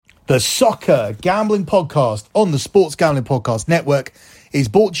The Soccer Gambling Podcast on the Sports Gambling Podcast Network is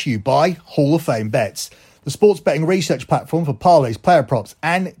brought to you by Hall of Fame Bets, the sports betting research platform for parlays, player props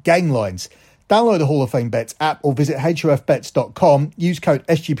and game lines. Download the Hall of Fame Bets app or visit hofbets.com. Use code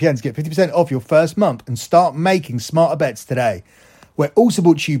SGPN to get 50% off your first month and start making smarter bets today. We're also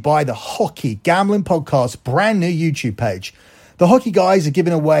brought to you by the Hockey Gambling Podcast brand new YouTube page. The Hockey guys are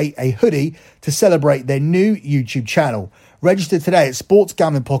giving away a hoodie to celebrate their new YouTube channel. Register today at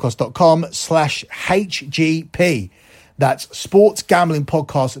sportsgamblingpodcast.com/HGP. That's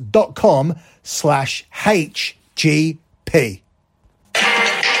sportsgamblingpodcast.com/HGP.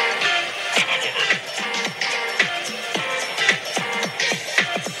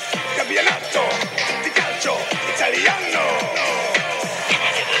 Campionato di calcio italiano.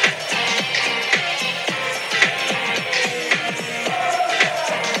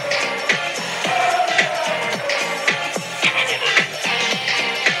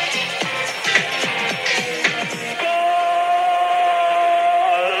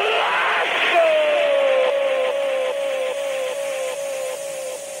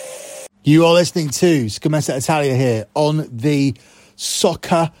 You are listening to Scommessa Italia here on the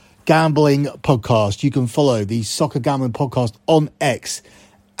Soccer Gambling Podcast. You can follow the Soccer Gambling Podcast on X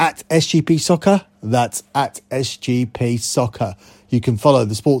at SGP Soccer. That's at SGP Soccer. You can follow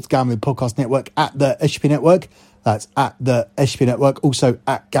the Sports Gambling Podcast Network at the SGP Network. That's at the SGP Network. Also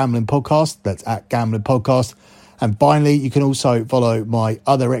at Gambling Podcast. That's at Gambling Podcast. And finally, you can also follow my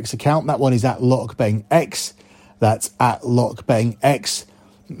other X account. That one is at LockBangX. That's at LockBangX.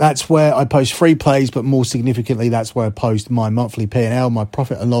 That's where I post free plays, but more significantly, that's where I post my monthly P&L, my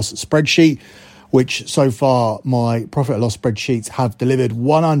profit and loss spreadsheet, which so far my profit and loss spreadsheets have delivered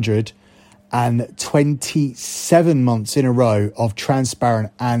 127 months in a row of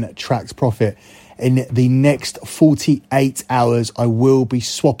transparent and tracked profit. In the next 48 hours, I will be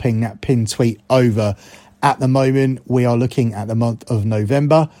swapping that pinned tweet over. At the moment, we are looking at the month of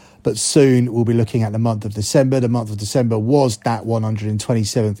November, but soon we'll be looking at the month of December. The month of December was that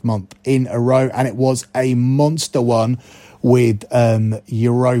 127th month in a row, and it was a monster one with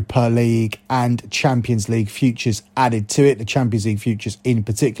Europa League and Champions League futures added to it. The Champions League futures in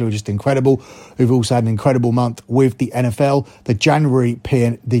particular are just incredible. We've also had an incredible month with the NFL. The January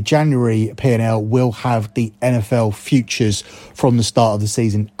P&L will have the NFL futures from the start of the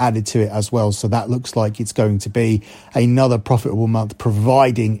season added to it as well. So that looks like it's going to be another profitable month,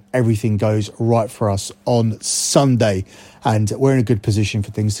 providing everything goes right for us on Sunday. And we're in a good position for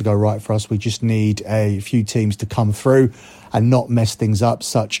things to go right for us. We just need a few teams to come through and not mess things up,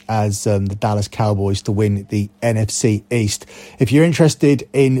 such as the Dallas Cowboys to win the NFC East. If you're interested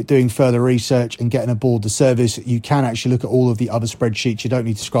in doing further research and getting aboard the service, you can actually look at all of the other spreadsheets. You don't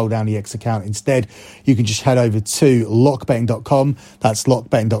need to scroll down the X account. Instead, you can just head over to lockbetting.com. That's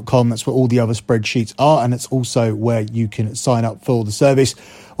lockbetting.com. That's where all the other spreadsheets are. And it's also where you can sign up for the service.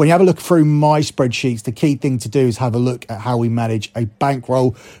 When you have a look through my spreadsheets, the key thing to do is have a look at how we manage a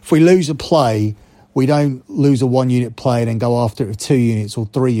bankroll. If we lose a play, we don't lose a 1 unit play and then go after it with 2 units or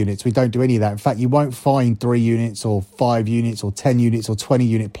 3 units. We don't do any of that. In fact, you won't find 3 units or 5 units or 10 units or 20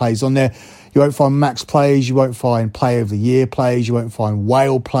 unit plays on there. You won't find max plays. You won't find play of the year plays. You won't find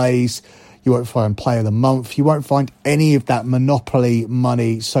whale plays. You won't find play of the month. You won't find any of that monopoly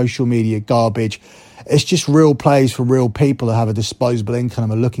money, social media garbage. It's just real plays for real people who have a disposable income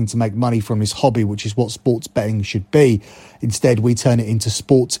and are looking to make money from this hobby, which is what sports betting should be. Instead, we turn it into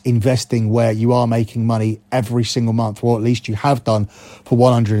sports investing, where you are making money every single month, or at least you have done for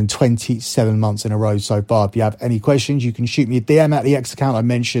 127 months in a row so far. If you have any questions, you can shoot me a DM at the X account I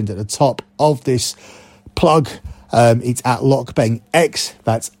mentioned at the top of this plug. It's at LockBangX.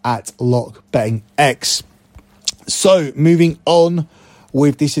 That's at LockBangX. So, moving on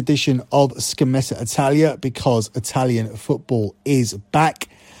with this edition of Scommessa Italia, because Italian football is back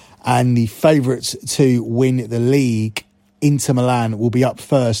and the favourites to win the league, Inter Milan, will be up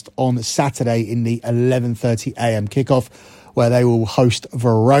first on Saturday in the 11:30 a.m. kickoff, where they will host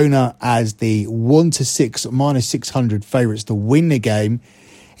Verona as the 1-6 -600 favourites to win the game.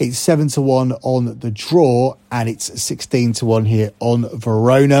 It's 7-1 on the draw, and it's 16-1 here on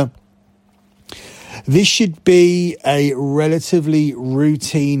Verona. This should be a relatively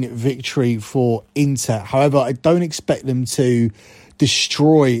routine victory for Inter. However, I don't expect them to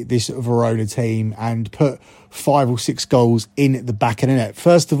destroy this Verona team and put 5 or 6 goals in the back of the net.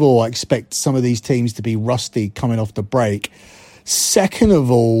 First of all, I expect some of these teams to be rusty coming off the break. Second of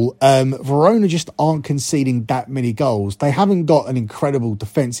all, Verona just aren't conceding that many goals. They haven't got an incredible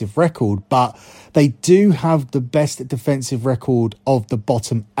defensive record, but they do have the best defensive record of the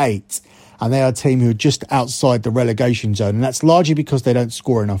bottom 8. and they are a team who are just outside the relegation zone, and that's largely because they don't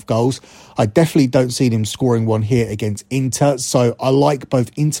score enough goals. I definitely don't see them scoring one here against Inter, so I like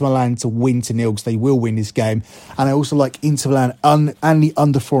both Inter Milan to win to nil because they will win this game, and I also like Inter Milan and the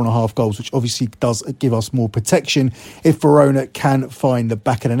under 4.5 goals, which obviously does give us more protection if Verona can find the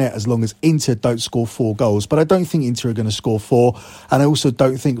back of the net, as long as Inter don't score 4 goals. But I don't think Inter are going to score 4, and I also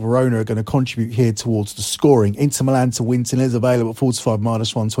don't think Verona are going to contribute here towards the scoring. Inter Milan to win to nil is available at 45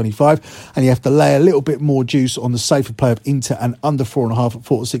 minus 125, and you have to lay a little bit more juice on the safer play of Inter and under 4.5 at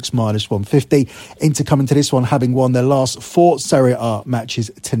 46 minus 150. Inter coming to this one having won their last 4 Serie A matches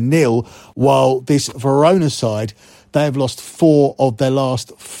to nil, while this Verona side, they have lost 4 of their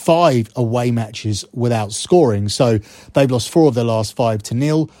last 5 away matches without scoring. So they've lost 4 of their last 5 to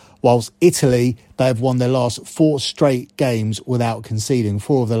nil, whilst Italy, they have won their last 4 straight games without conceding,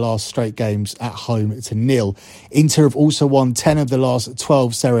 4 of their last straight games at home to nil. Inter have also won 10 of the last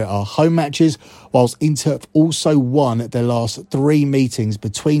 12 Serie A home matches, whilst Inter have also won their last 3 meetings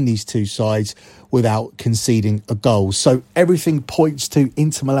between these two sides without conceding a goal. So everything points to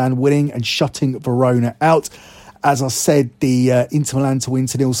Inter Milan winning and shutting Verona out. As I said, the Inter Milan to win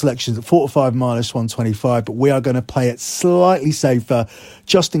to nil selection is at 45 minus 125, but we are going to play it slightly safer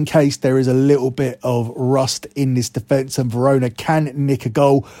just in case there is a little bit of rust in this defence and Verona can nick a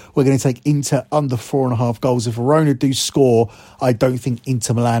goal. We're going to take Inter under 4.5 goals. If Verona do score, I don't think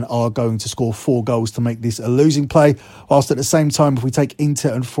Inter Milan are going to score 4 goals to make this a losing play. Whilst at the same time, if we take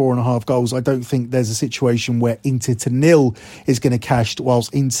Inter and 4.5 goals, I don't think there's a situation where Inter to nil is going to cash,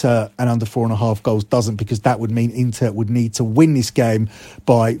 whilst Inter and under 4.5 goals doesn't, because that would mean Inter would need to win this game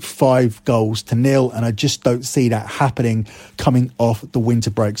by 5 goals to nil, and I just don't see that happening coming off the winter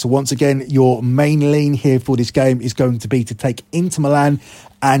break. So once again, your main lean here for this game is going to be to take Inter Milan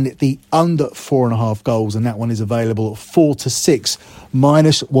and the under 4.5 goals, and that one is available at 4 to 6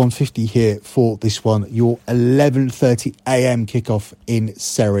 minus 150 here for this one, your 11:30 a.m. kickoff in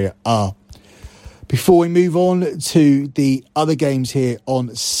Serie A. Before we move on to the other games here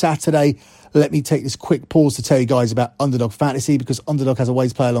on Saturday, let me take this quick pause to tell you guys about Underdog Fantasy, because Underdog has a way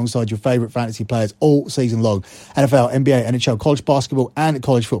to play alongside your favourite fantasy players all season long. NFL, NBA, NHL, college basketball and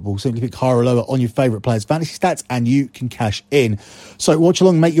college football. Simply pick higher or lower on your favourite players' fantasy stats and you can cash in. So watch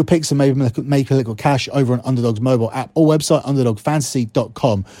along, make your picks and maybe make a little cash over on Underdog's mobile app or website,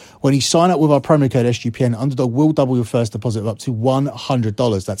 underdogfantasy.com. When you sign up with our promo code SGPN, Underdog will double your first deposit of up to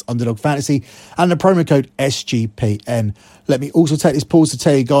 $100. That's Underdog Fantasy and the promo code SGPN. Let me also take this pause to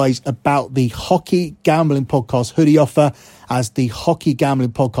tell you guys about the Hockey Gambling Podcast hoodie offer, as the Hockey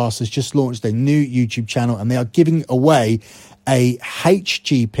Gambling Podcast has just launched their new YouTube channel and they are giving away a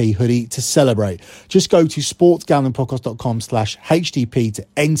HGP hoodie to celebrate. Just go to sportsgamblingpodcast.com/HGP to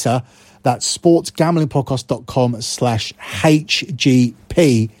enter. That's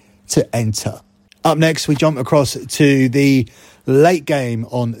sportsgamblingpodcast.com/HGP to enter. Up next, we jump across to the late game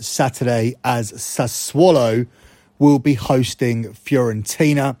on Saturday as Sassuolo will be hosting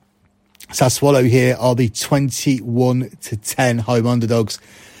Fiorentina. Sassuolo here are the 21-10 home underdogs.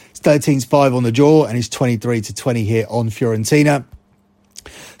 It's 13-5 on the draw and it's 23-20 here on Fiorentina.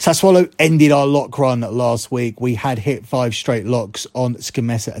 Sassuolo ended our lock run last week. We had hit 5 straight locks on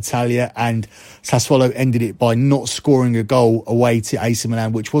Scommessa Italia, and Sassuolo ended it by not scoring a goal away to AC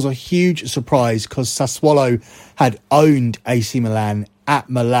Milan, which was a huge surprise because Sassuolo had owned AC Milan at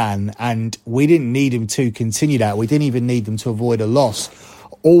Milan and we didn't need them to continue that. We didn't even need them to avoid a loss.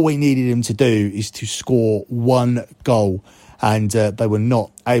 All we needed them to do is to score 1 goal, and they were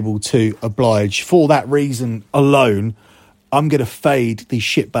not able to oblige. For that reason alone, I'm going to fade the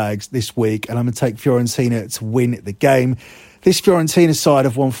shitbags this week and I'm going to take Fiorentina to win the game. This Fiorentina side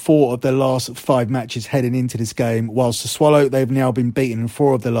have won 4 of their last 5 matches heading into this game, whilst Sassuolo, they've now been beaten in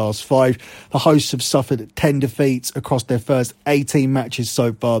 4 of their last 5. The hosts have suffered 10 defeats across their first 18 matches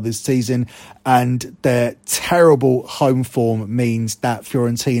so far this season, and their terrible home form means that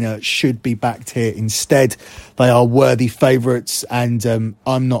Fiorentina should be backed here instead. They are worthy favourites, and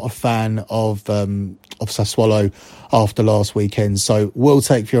I'm not a fan of Sassuolo after last weekend. So we'll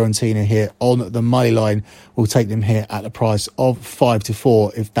take Fiorentina here on the money line. We'll take them here at the price of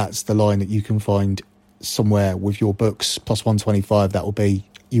 5-4, if that's the line that you can find somewhere with your books. Plus 125, that will be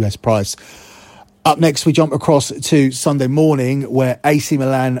US price. Up next, we jump across to Sunday morning, where AC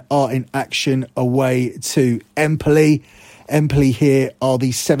Milan are in action away to Empoli. Empoli here are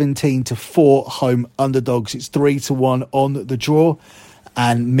the 17-4 home underdogs. It's 3-1 on the draw.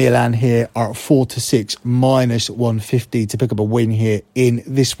 And Milan here are at 4-6 minus 150 to pick up a win here in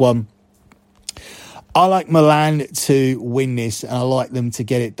this one. I like Milan to win this, and I like them to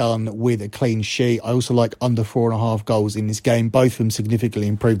get it done with a clean sheet. I also like under 4.5 goals in this game. Both of them significantly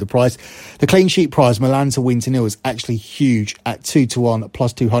improve the price. The clean sheet price, Milan to win to nil, is actually huge at 2-1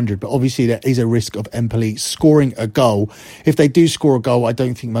 plus 200. But obviously there is a risk of Empoli scoring a goal. If they do score a goal, I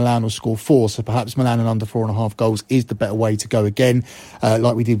don't think Milan will score 4. So perhaps Milan and under 4.5 goals is the better way to go again,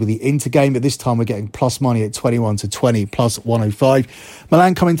 like we did with the Inter game. But this time we're getting plus money at 21-20 plus 105.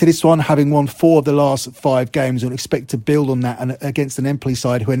 Milan coming to this one having won 4 of the last 5 games, and expect to build on that and against an Empoli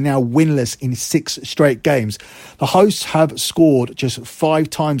side who are now winless in 6 straight games. The hosts have scored just 5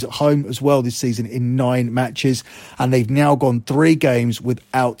 times at home as well this season in 9 matches, and they've now gone 3 games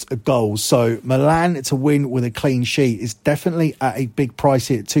without a goal. So Milan to win with a clean sheet is definitely at a big price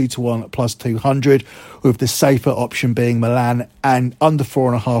here at 2-1 plus 200, with the safer option being Milan and under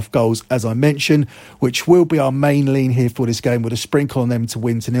 4.5 goals, as I mentioned, which will be our main lean here for this game, with a sprinkle on them to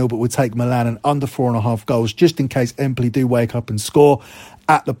win to nil. But we'll take Milan and under 4.5 goals just in case Empoli do wake up and score,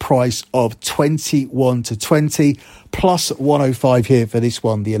 at the price of 21-20 plus 105 here for this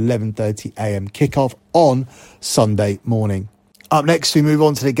one, the 11:30 a.m. kickoff on Sunday morning. Up next, we move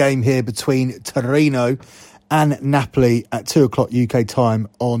on to the game here between Torino and Napoli at 2 o'clock UK time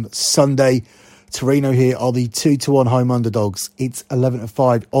on Sunday. Torino here are the 2-1 home underdogs. It's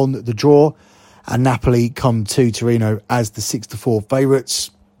 11-5 on the draw, and Napoli come to Torino as the 6-4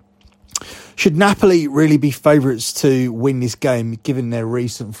 favourites. Should Napoli really be favourites to win this game, given their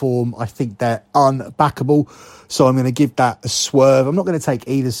recent form? I think they're unbackable, so I'm going to give that a swerve. I'm not going to take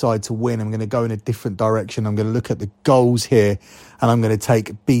either side to win. I'm going to go in a different direction. I'm going to look at the goals here, and I'm going to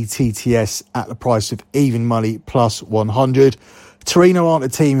take BTTS at the price of even money plus 100. Torino aren't a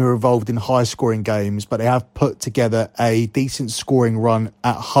team who are involved in high-scoring games, but they have put together a decent scoring run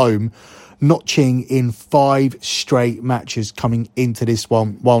at home, notching in 5 straight matches coming into this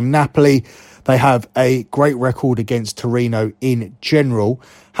one. While Napoli, they have a great record against Torino in general,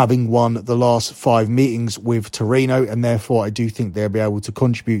 having won the last 5 meetings with Torino, and therefore I do think they'll be able to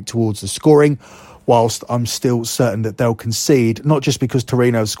contribute towards the scoring, whilst I'm still certain that they'll concede, not just because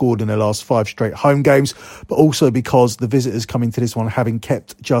Torino have scored in their last 5 straight home games, but also because the visitors coming to this one having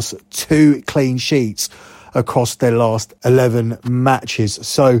kept just 2 clean sheets across their last 11 matches.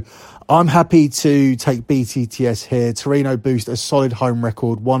 So I'm happy to take BTTS here. Torino boost a solid home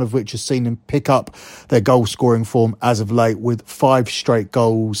record, one of which has seen them pick up their goal scoring form as of late with 5 straight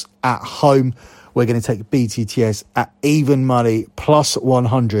goals at home. We're going to take BTTS at even money plus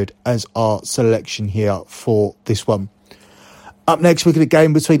 100 as our selection here for this one. Up next, we're going to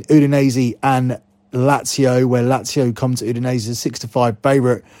game between Udinese and Lazio, where Lazio come to Udinese as 6-5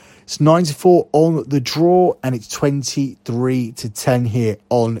 favourite. It's 9-4 on the draw, and it's 23-10 here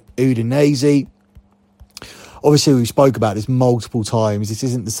on Udinese. Obviously, we spoke about this multiple times. This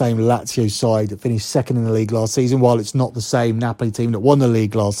isn't the same Lazio side that finished second in the league last season, while it's not the same Napoli team that won the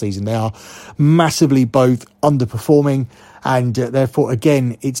league last season. They are massively both underperforming, and therefore,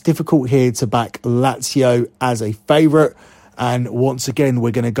 again, it's difficult here to back Lazio as a favourite. And once again,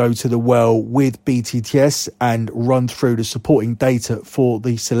 we're going to go to the well with BTTS and run through the supporting data for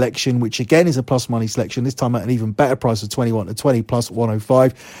the selection, which again is a plus money selection, this time at an even better price of 21-20 plus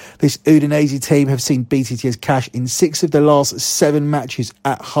 105. This Udinese team have seen BTTS cash in 6 of their last 7 matches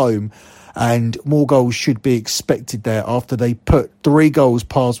at home, and more goals should be expected there after they put 3 goals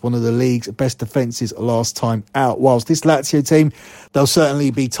past one of the league's best defences last time out. Whilst this Lazio team, they'll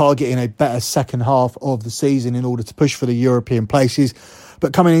certainly be targeting a better second half of the season in order to push for the European places.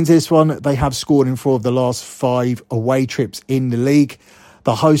 But coming into this one, they have scored in 4 of the last 5 away trips in the league.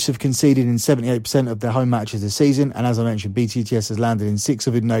 The hosts have conceded in 78% of their home matches this season, and as I mentioned, BTTS has landed in 6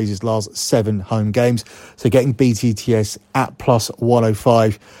 of Udinese's last 7 home games. So getting BTTS at plus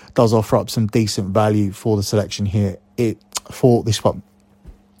 105 does offer up some decent value for the selection here for this one.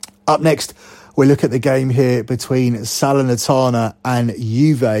 Up next, we look at the game here between Salernitana and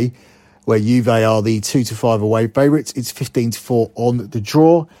Juve, where Juve are the 2-5 away favourites. It's 15-4 on the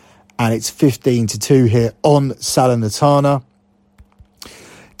draw, and it's 15-2 here on Salernitana.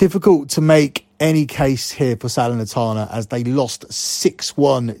 Difficult to make any case here for Salernitana, as they lost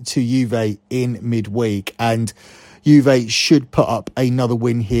 6-1 to Juve in midweek, and Juve should put up another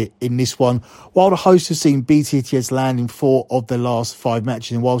win here in this one. While the hosts have seen BTTS land in 4 of their last 5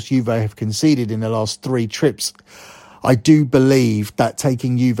 matches, and whilst Juve have conceded in their last 3 trips, I do believe that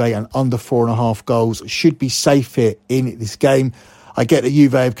taking Juve and under 4.5 goals should be safe here in this game. I get that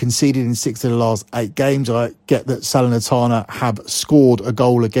Juve have conceded in 6 of the last 8 games. I get that Salernitana have scored a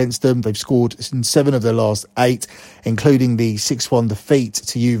goal against them. They've scored in 7 of their last 8, including the 6-1 defeat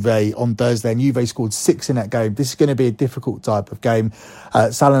to Juve on Thursday. And Juve scored 6 in that game. This is going to be a difficult type of game.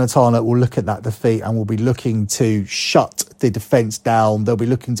 Salernitana will look at that defeat and will be looking to shut the defence down. They'll be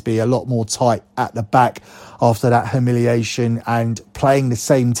looking to be a lot more tight at the back after that humiliation. And playing the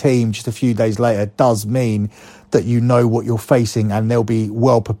same team just a few days later does mean that you know what you're facing, and they'll be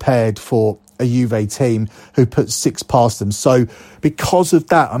well prepared for a Juve team who put 6 past them. So because of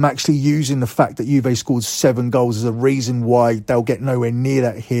that, I'm actually using the fact that Juve scored 7 goals as a reason why they'll get nowhere near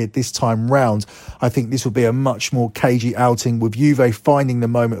that here this time round. I think this will be a much more cagey outing, with Juve finding the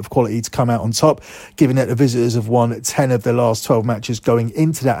moment of quality to come out on top, given that the visitors have won 10 of their last 12 matches going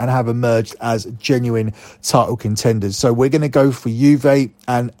into that and have emerged as genuine title contenders. So we're going to go for Juve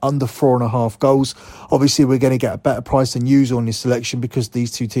and under 4.5 goals. Obviously, we're going to get a better price than usual on this selection because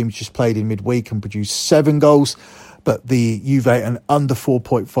these two teams just played in midweek and produced 7 goals. But the Juve and under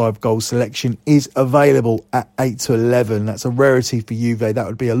 4.5 goal selection is available at 8 to 11. That's a rarity for Juve. That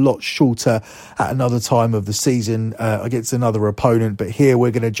would be a lot shorter at another time of the season against another opponent. But here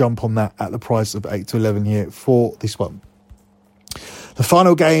we're going to jump on that at the price of 8 to 11 here for this one. The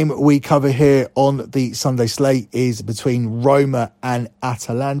final game we cover here on the Sunday slate is between Roma and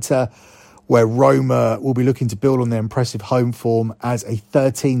Atalanta, where Roma will be looking to build on their impressive home form as a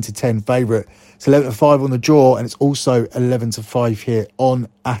 13-10 favourite. It's 11-5 on the draw, and it's also 11-5 here on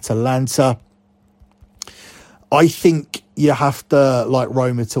Atalanta. I think you have to like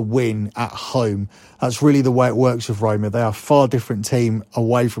Roma to win at home. That's really the way it works with Roma. They are a far different team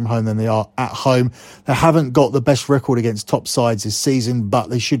away from home than they are at home. They haven't got the best record against top sides this season, but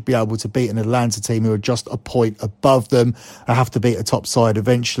they should be able to beat an Atlanta team who are just a point above them. They have to beat a top side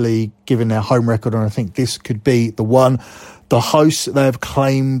eventually, given their home record, and I think this could be the one. The hosts, they have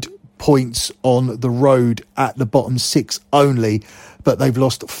claimed points on the road at the bottom 6 only, but they've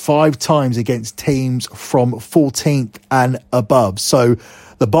lost 5 times against teams from 14th and above. So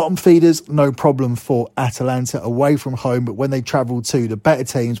the bottom feeders, no problem for Atalanta away from home, but when they travel to the better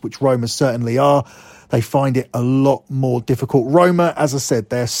teams, which Roma certainly are, they find it a lot more difficult. Roma, as I said,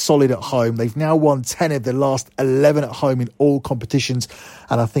 they're solid at home. They've now won 10 of their last 11 at home in all competitions,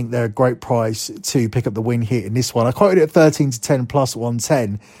 and I think they're a great price to pick up the win here in this one. I quoted it at 13-10 plus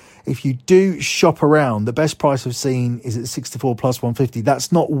 110. If you do shop around, the best price I've seen is at 6-4 plus 150.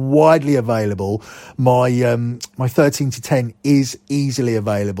 That's not widely available. My 13-10 is easily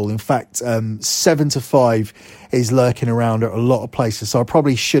available. In fact, 7-5 is lurking around at a lot of places. So I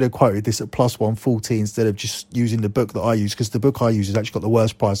probably should have quoted this at plus 140 instead of just using the book that I use, because the book I use has actually got the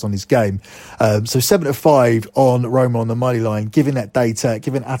worst price on this game. So 7-5 on Roma on the money line, given that data,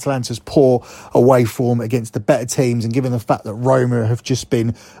 given Atalanta's poor away form against the better teams, and given the fact that Roma have just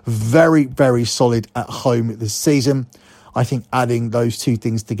been very, very solid at home this season. I think adding those two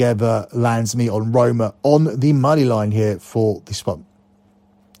things together lands me on Roma on the money line here for this one.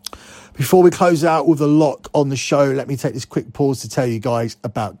 Before we close out with a lock on the show, let me take this quick pause to tell you guys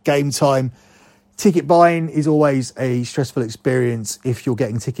about Game Time. Ticket buying is always a stressful experience if you're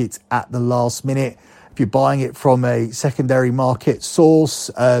getting tickets at the last minute. If you're buying it from a secondary market source,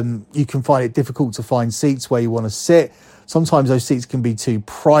 you can find it difficult to find seats where you want to sit. Sometimes those seats can be too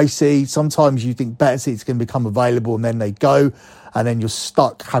pricey. Sometimes you think better seats can become available and then they go, and then you're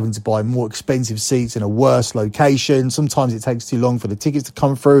stuck having to buy more expensive seats in a worse location. Sometimes it takes too long for the tickets to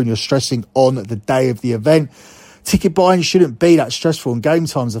come through and you're stressing on the day of the event. Ticket buying shouldn't be that stressful, and Game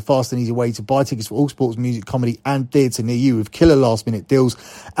Time is a fast and easy way to buy tickets for all sports, music, comedy and theatre near you, with killer last minute deals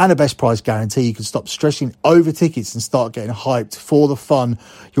and a best price guarantee. You can stop stressing over tickets and start getting hyped for the fun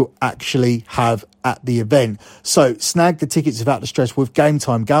you'll actually have at the event. So snag the tickets without the stress with Game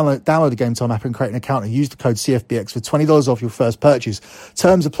Time. Download the Game Time app and create an account and use the code CFBX for $20 off your first purchase.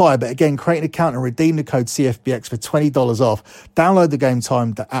 Terms apply, but again, create an account and redeem the code CFBX for $20 off. Download the Game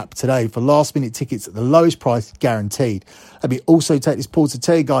Time app today for last minute tickets at the lowest price guaranteed. Let me also take this pause to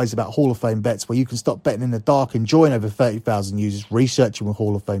tell you guys about Hall of Fame bets, where you can stop betting in the dark and join over 30,000 users researching with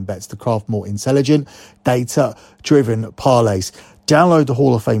Hall of Fame bets to craft more intelligent, data-driven parlays. Download the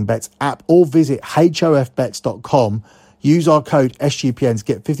Hall of Fame Bets app or visit hofbets.com. Use our code SGPN to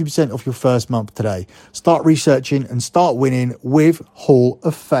get 50% off your first month today. Start researching and start winning with Hall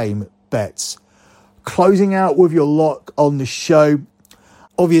of Fame Bets. Closing out with your lock on the show.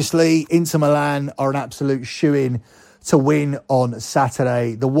 Obviously, Inter Milan are an absolute shoo-in to win on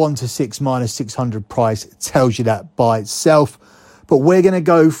Saturday. The 1-6 minus 600 price tells you that by itself. But we're going to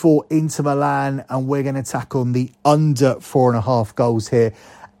go for Inter Milan and we're going to tackle the under 4.5 goals here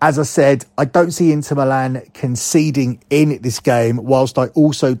As I said, I don't see Inter Milan conceding in this game, whilst I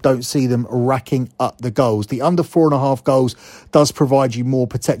also don't see them racking up the goals. The under 4.5 goals does provide you more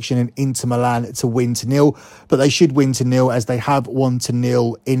protection in Inter Milan to win to nil, but they should win to nil as they have won to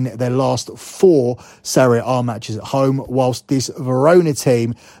nil in their last 4 Serie A matches at home, whilst this Verona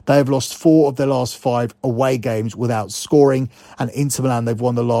team, they have lost 4 of their last 5 away games without scoring, and Inter Milan, they've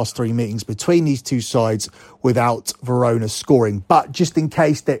won the last 3 meetings between these two sides without Verona scoring. But just in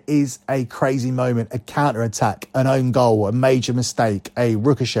case there is a crazy moment, a counter-attack, an own goal, a major mistake, a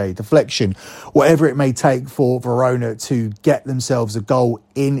ricochet, deflection, whatever it may take for Verona to get themselves a goal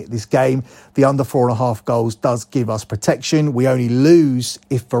in this game, the under 4.5 goals does give us protection. We only lose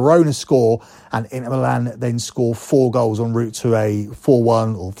if Verona score and Inter Milan then score 4 goals en route to a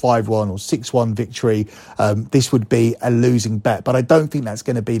 4-1 or 5-1 or 6-1 victory. This would be a losing bet, but I don't think that's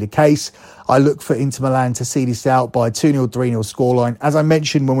going to be the case. I look for Inter Milan to see this out by 2-0, 3-0 scoreline. As I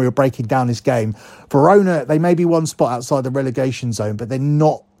mentioned when we were breaking down this game, Verona, they may be one spot outside the relegation zone, but they're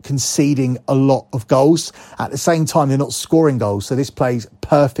not conceding a lot of goals. At the same time, they're not scoring goals, so this plays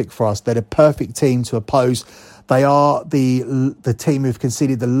perfect for us. They're the perfect team to oppose. They are the team who've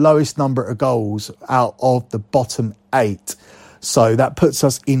conceded the lowest number of goals out of the bottom 8. So that puts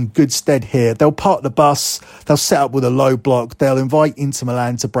us in good stead here. They'll park the bus, they'll set up with a low block, they'll invite Inter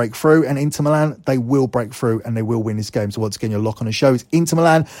Milan to break through, and Inter Milan, they will break through and they will win this game. So once again, your lock on the show is Inter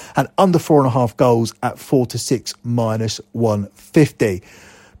Milan and under 4.5 goals at 4-6 minus 150.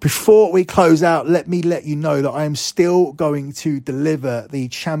 Before we close out, let me let you know that I am still going to deliver the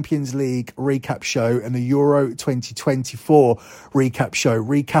Champions League recap show and the Euro 2024 recap show,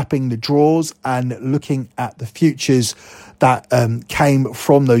 recapping the draws and looking at the futures that came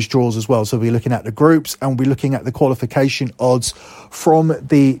from those draws as well. So we'll be looking at the groups and we'll be looking at the qualification odds from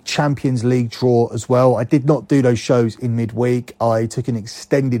the Champions League draw as well. I did not do those shows in midweek. I took an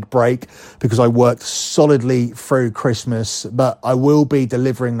extended break because I worked solidly through Christmas, but I will be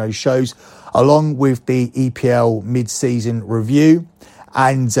delivering those shows along with the EPL mid-season review.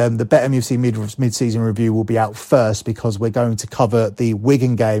 And the Better UFC mid-season review will be out first because we're going to cover the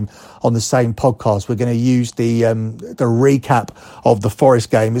Wigan game on the same podcast. We're going to use the recap of the Forest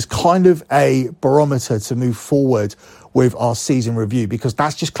game as kind of a barometer to move forward with our season review, because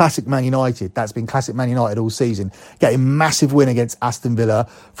that's just classic Man United. That's been classic Man United all season. Getting massive win against Aston Villa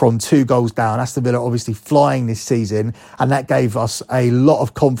from 2 goals down. Aston Villa obviously flying this season, and that gave us a lot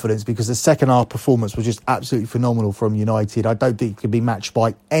of confidence because the second half performance was just absolutely phenomenal from United. I don't think it could be matched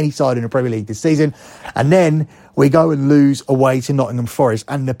by any side in the Premier League this season. And then we go and lose away to Nottingham Forest,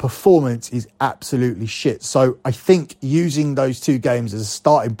 and the performance is absolutely shit. So I think using those 2 games as a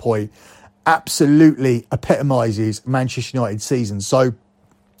starting point absolutely epitomises Manchester United's season. So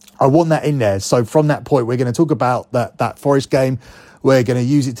I want that in there. So from that point, we're going to talk about that Forest game. We're going to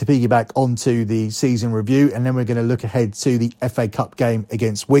use it to piggyback onto the season review, and then we're going to look ahead to the FA Cup game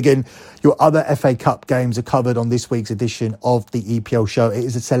against Wigan. Your other FA Cup games are covered on this week's edition of the EPL show. It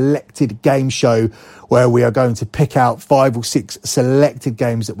is a selected game show where we are going to pick out 5 or 6 selected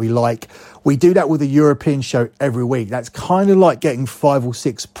games that we like. We do that with a European show every week. That's kind of like getting 5 or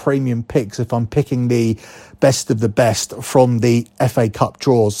 6 premium picks if I'm picking the best of the best from the FA Cup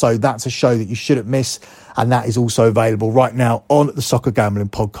draws. So that's a show that you shouldn't miss. And that is also available right now on the Soccer Gambling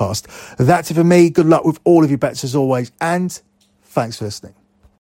Podcast. That's it for me. Good luck with all of your bets as always. And thanks for listening.